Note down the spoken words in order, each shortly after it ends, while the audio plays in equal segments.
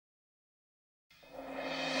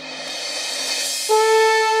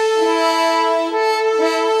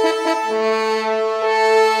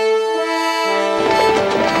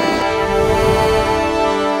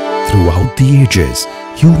the ages,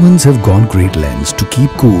 humans have gone great lengths to keep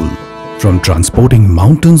cool. From transporting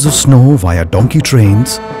mountains of snow via donkey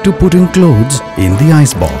trains to putting clothes in the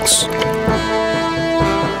icebox.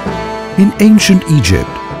 In ancient Egypt,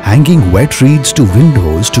 hanging wet reeds to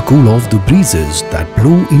windows to cool off the breezes that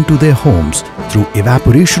blew into their homes through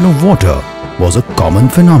evaporation of water was a common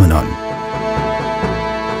phenomenon.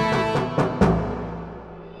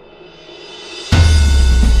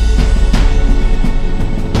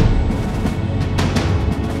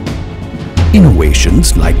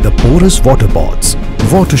 Innovations like the porous water pots,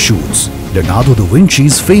 water chutes, Leonardo da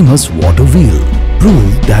Vinci's famous water wheel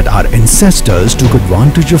proved that our ancestors took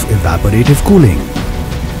advantage of evaporative cooling.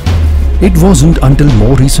 It wasn't until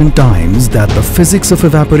more recent times that the physics of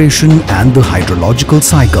evaporation and the hydrological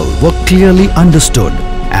cycle were clearly understood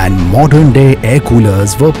and modern-day air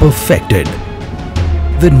coolers were perfected.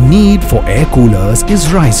 The need for air coolers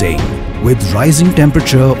is rising with rising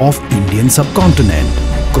temperature of Indian subcontinent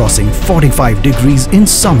crossing 45 degrees in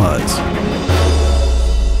summers.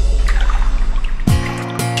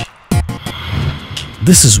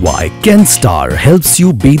 This is why KENSTAR helps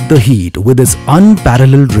you beat the heat with its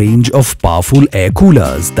unparalleled range of powerful air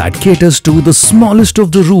coolers that caters to the smallest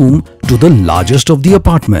of the room to the largest of the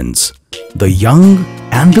apartments, the young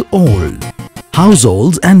and the old,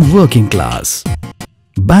 households and working class.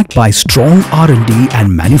 Backed by strong R&D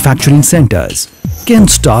and manufacturing centers,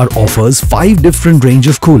 KENSTAR offers 5 different range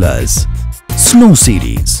of coolers: Snow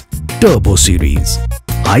Series, Turbo Series,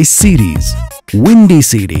 Ice Series, Windy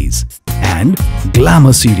Series and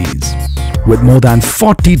Glamour Series. With more than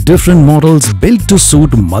 40 different models built to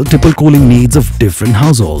suit multiple cooling needs of different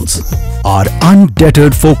households. Our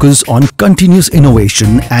undeterred focus on continuous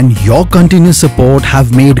innovation and your continuous support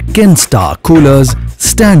have made KENSTAR coolers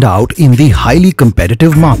stand out in the highly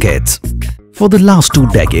competitive markets. For the last 2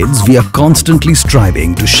 decades, we are constantly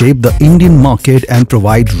striving to shape the Indian market and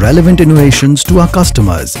provide relevant innovations to our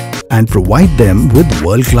customers and provide them with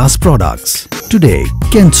world-class products. Today,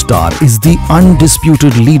 KENSTAR is the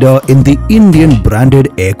undisputed leader in the Indian branded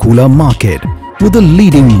air cooler market with a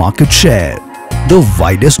leading market share, the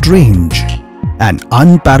widest range, and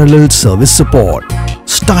unparalleled service support,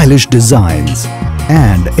 stylish designs,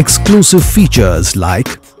 and exclusive features like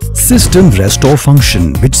System Restore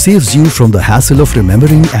function, which saves you from the hassle of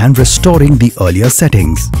remembering and restoring the earlier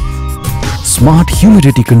settings. Smart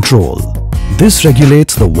humidity control. This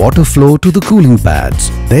regulates the water flow to the cooling pads,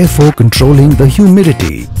 therefore controlling the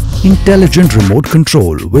humidity. Intelligent remote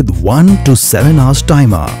control with 1 to 7 hours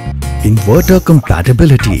timer. Inverter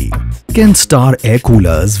compatibility. KENSTAR air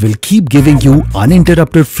coolers will keep giving you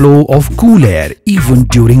uninterrupted flow of cool air even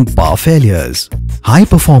during power failures. High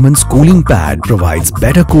performance cooling pad provides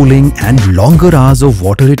better cooling and longer hours of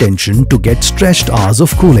water retention to get stretched hours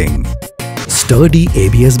of cooling. Sturdy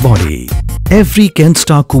ABS body. Every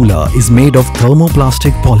KENSTAR cooler is made of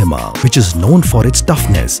thermoplastic polymer, which is known for its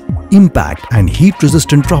toughness, impact and heat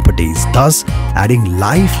resistant properties, thus adding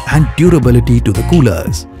life and durability to the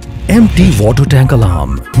coolers. Empty water tank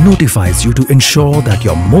alarm notifies you to ensure that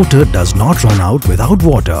your motor does not run out without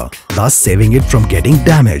water, thus saving it from getting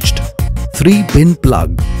damaged. 3-pin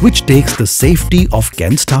plug, which takes the safety of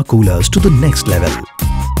KENSTAR coolers to the next level.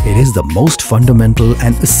 It is the most fundamental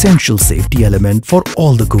and essential safety element for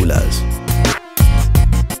all the coolers.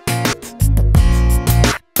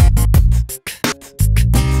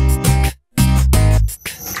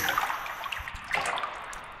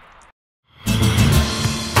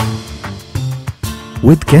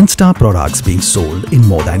 With KENSTAR products being sold in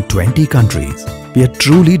more than 20 countries, we are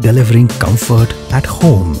truly delivering comfort at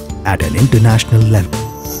home at an international level.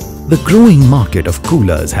 The growing market of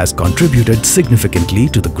coolers has contributed significantly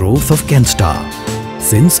to the growth of KENSTAR.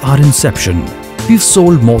 Since our inception, we've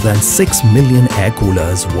sold more than 6 million air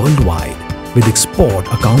coolers worldwide, with export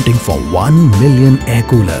accounting for 1 million air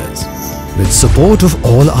coolers. With support of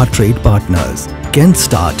all our trade partners,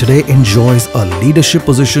 KENSTAR today enjoys a leadership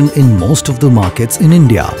position in most of the markets in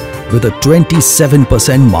India with a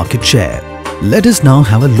 27% market share. Let us now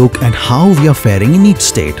have a look at how we are faring in each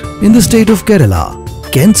state. In the state of Kerala,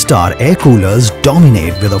 KENSTAR air coolers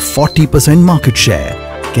dominate with a 40% market share.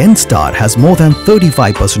 KENSTAR has more than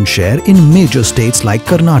 35% share in major states like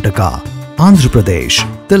Karnataka, Andhra Pradesh,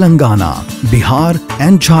 Telangana, Bihar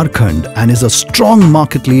and Jharkhand and is a strong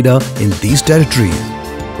market leader in these territories.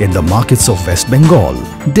 In the markets of West Bengal,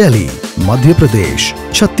 Delhi, Madhya Pradesh,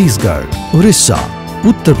 Chhattisgarh, Orissa,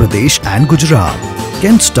 Uttar Pradesh and Gujarat,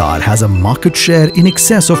 KENSTAR has a market share in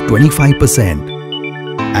excess of 25%.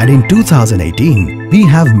 And in 2018, we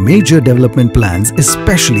have major development plans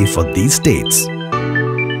especially for these states.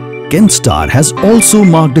 KENSTAR has also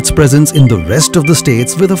marked its presence in the rest of the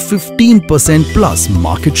states with a 15% plus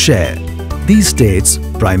market share. These states,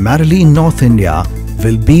 primarily in North India,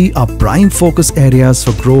 will be our prime focus areas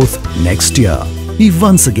for growth next year. We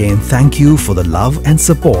once again thank you for the love and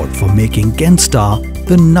support for making KENSTAR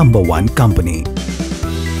the #1 company.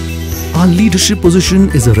 Our leadership position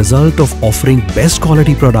is a result of offering best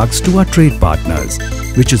quality products to our trade partners,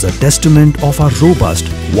 which is a testament of our robust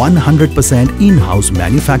 100% in-house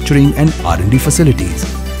manufacturing and R&D facilities.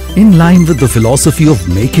 In line with the philosophy of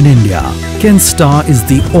Make in India, KENSTAR is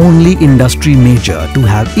the only industry major to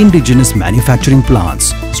have indigenous manufacturing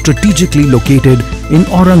plants strategically located in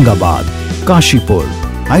Aurangabad, Kashipur,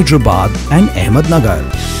 Hyderabad and Ahmednagar.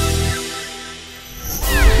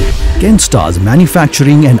 KENSTAR's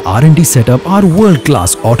manufacturing and R&D setup are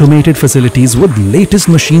world-class automated facilities with latest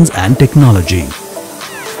machines and technology.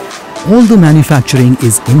 All the manufacturing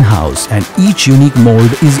is in-house and each unique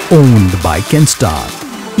mold is owned by KENSTAR.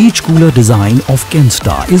 Each cooler design of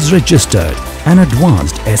KENSTAR is registered and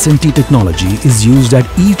advanced SMT technology is used at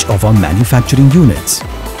each of our manufacturing units.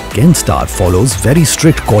 KENSTAR follows very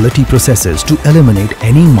strict quality processes to eliminate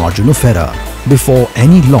any margin of error. Before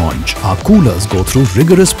any launch, our coolers go through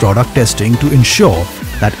rigorous product testing to ensure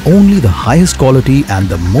that only the highest quality and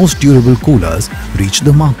the most durable coolers reach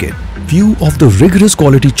the market. Few of the rigorous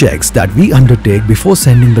quality checks that we undertake before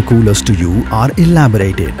sending the coolers to you are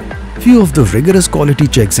elaborated. Few of the rigorous quality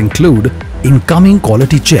checks include incoming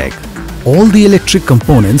quality check. All the electric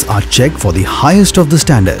components are checked for the highest of the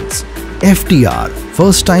standards. FTR,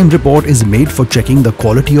 first time report is made for checking the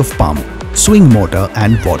quality of pump, swing motor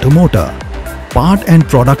and water motor. Part and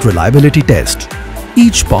product reliability test.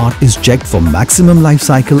 Each part is checked for maximum life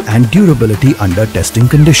cycle and durability under testing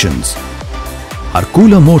conditions. Our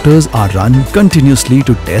cooler motors are run continuously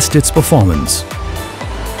to test its performance.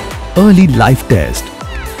 Early life test.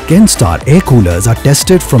 KENSTAR air coolers are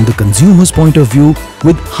tested from the consumer's point of view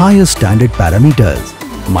with higher standard parameters.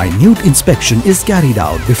 Minute inspection is carried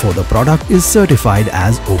out before the product is certified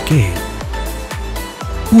as OK.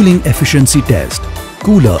 Cooling efficiency test.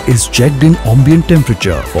 Cooler is checked in ambient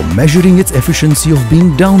temperature for measuring its efficiency of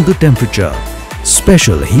being down the temperature.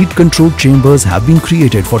 Special heat controlled chambers have been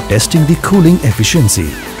created for testing the cooling efficiency.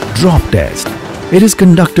 Drop test. It is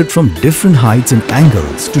conducted from different heights and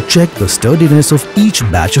angles to check the sturdiness of each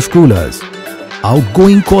batch of coolers.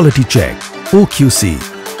 Outgoing quality check, OQC.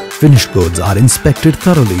 Finished goods are inspected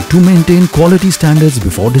thoroughly to maintain quality standards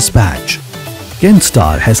before dispatch.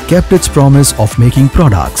 KENSTAR has kept its promise of making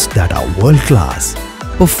products that are world-class,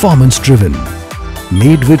 performance-driven,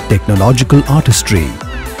 made with technological artistry,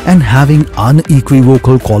 and having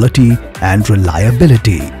unequivocal quality and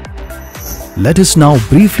reliability. Let us now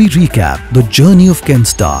briefly recap the journey of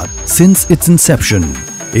KENSTAR since its inception.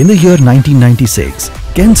 In the year 1996,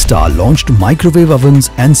 KENSTAR launched microwave ovens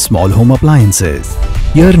and small home appliances.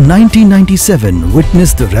 Year 1997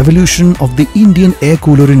 witnessed the revolution of the Indian air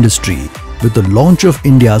cooler industry with the launch of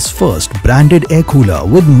India's first branded air cooler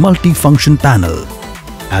with multi-function panel.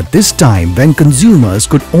 At this time when consumers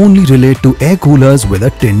could only relate to air coolers with a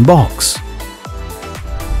tin box.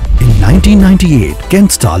 In 1998,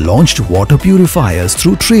 KENSTAR launched water purifiers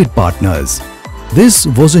through trade partners. This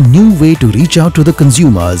was a new way to reach out to the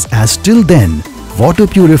consumers as till then, water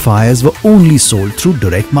purifiers were only sold through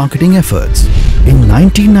direct marketing efforts. In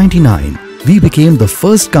 1999, we became the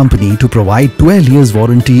first company to provide 12 years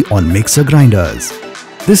warranty on mixer grinders.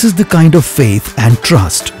 This is the kind of faith and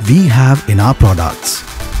trust we have in our products.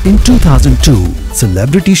 In 2002,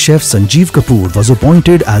 celebrity chef Sanjeev Kapoor was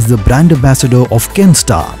appointed as the brand ambassador of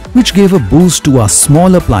KENSTAR, which gave a boost to our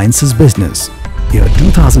small appliances business. Year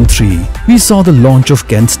 2003, we saw the launch of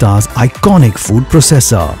KENSTAR's iconic food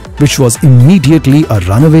processor, which was immediately a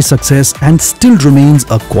runaway success and still remains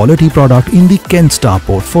a quality product in the KENSTAR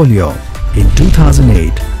portfolio. In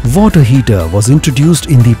 2008, water heater was introduced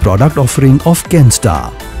in the product offering of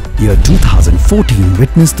KENSTAR. Year 2014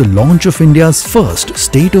 witnessed the launch of India's first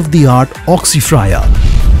state-of-the-art oxy fryer,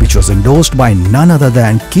 which was endorsed by none other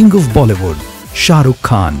than King of Bollywood, Shah Rukh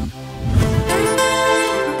Khan.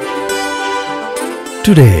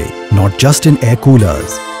 Today, not just in air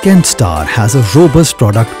coolers, KENSTAR has a robust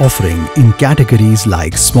product offering in categories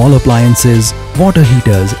like small appliances, water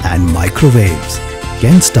heaters and microwaves.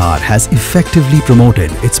 KENSTAR has effectively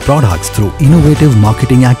promoted its products through innovative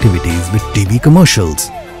marketing activities with TV commercials,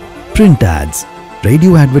 print ads,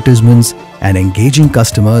 radio advertisements and engaging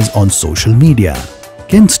customers on social media.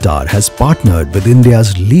 KENSTAR has partnered with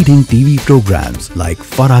India's leading TV programs like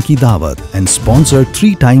Farah Ki Dawat and sponsored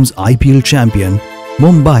 3 times IPL champion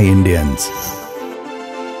Mumbai Indians.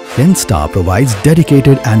 KENSTAR provides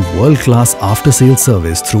dedicated and world-class after-sales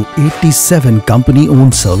service through 87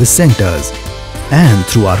 company-owned service centers and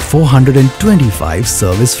through our 425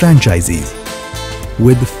 service franchisees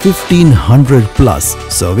with 1500 plus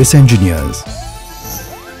service engineers.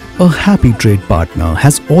 A happy trade partner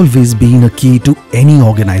has always been a key to any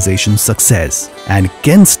organization's success, and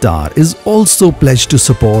KENSTAR is also pledged to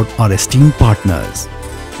support our esteemed partners.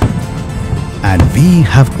 And we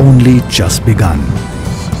have only just begun.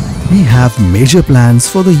 We have major plans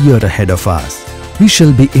for the year ahead of us. We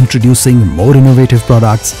shall be introducing more innovative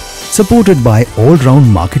products supported by all-round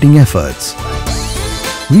marketing efforts.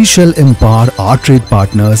 We shall empower our trade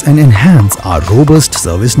partners and enhance our robust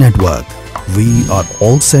service network. We are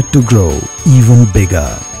all set to grow even bigger.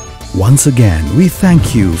 Once again, we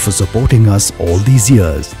thank you for supporting us all these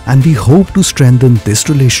years, and we hope to strengthen this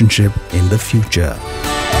relationship in the future.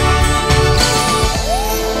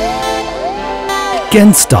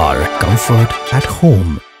 KENSTAR, comfort at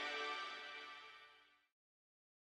home.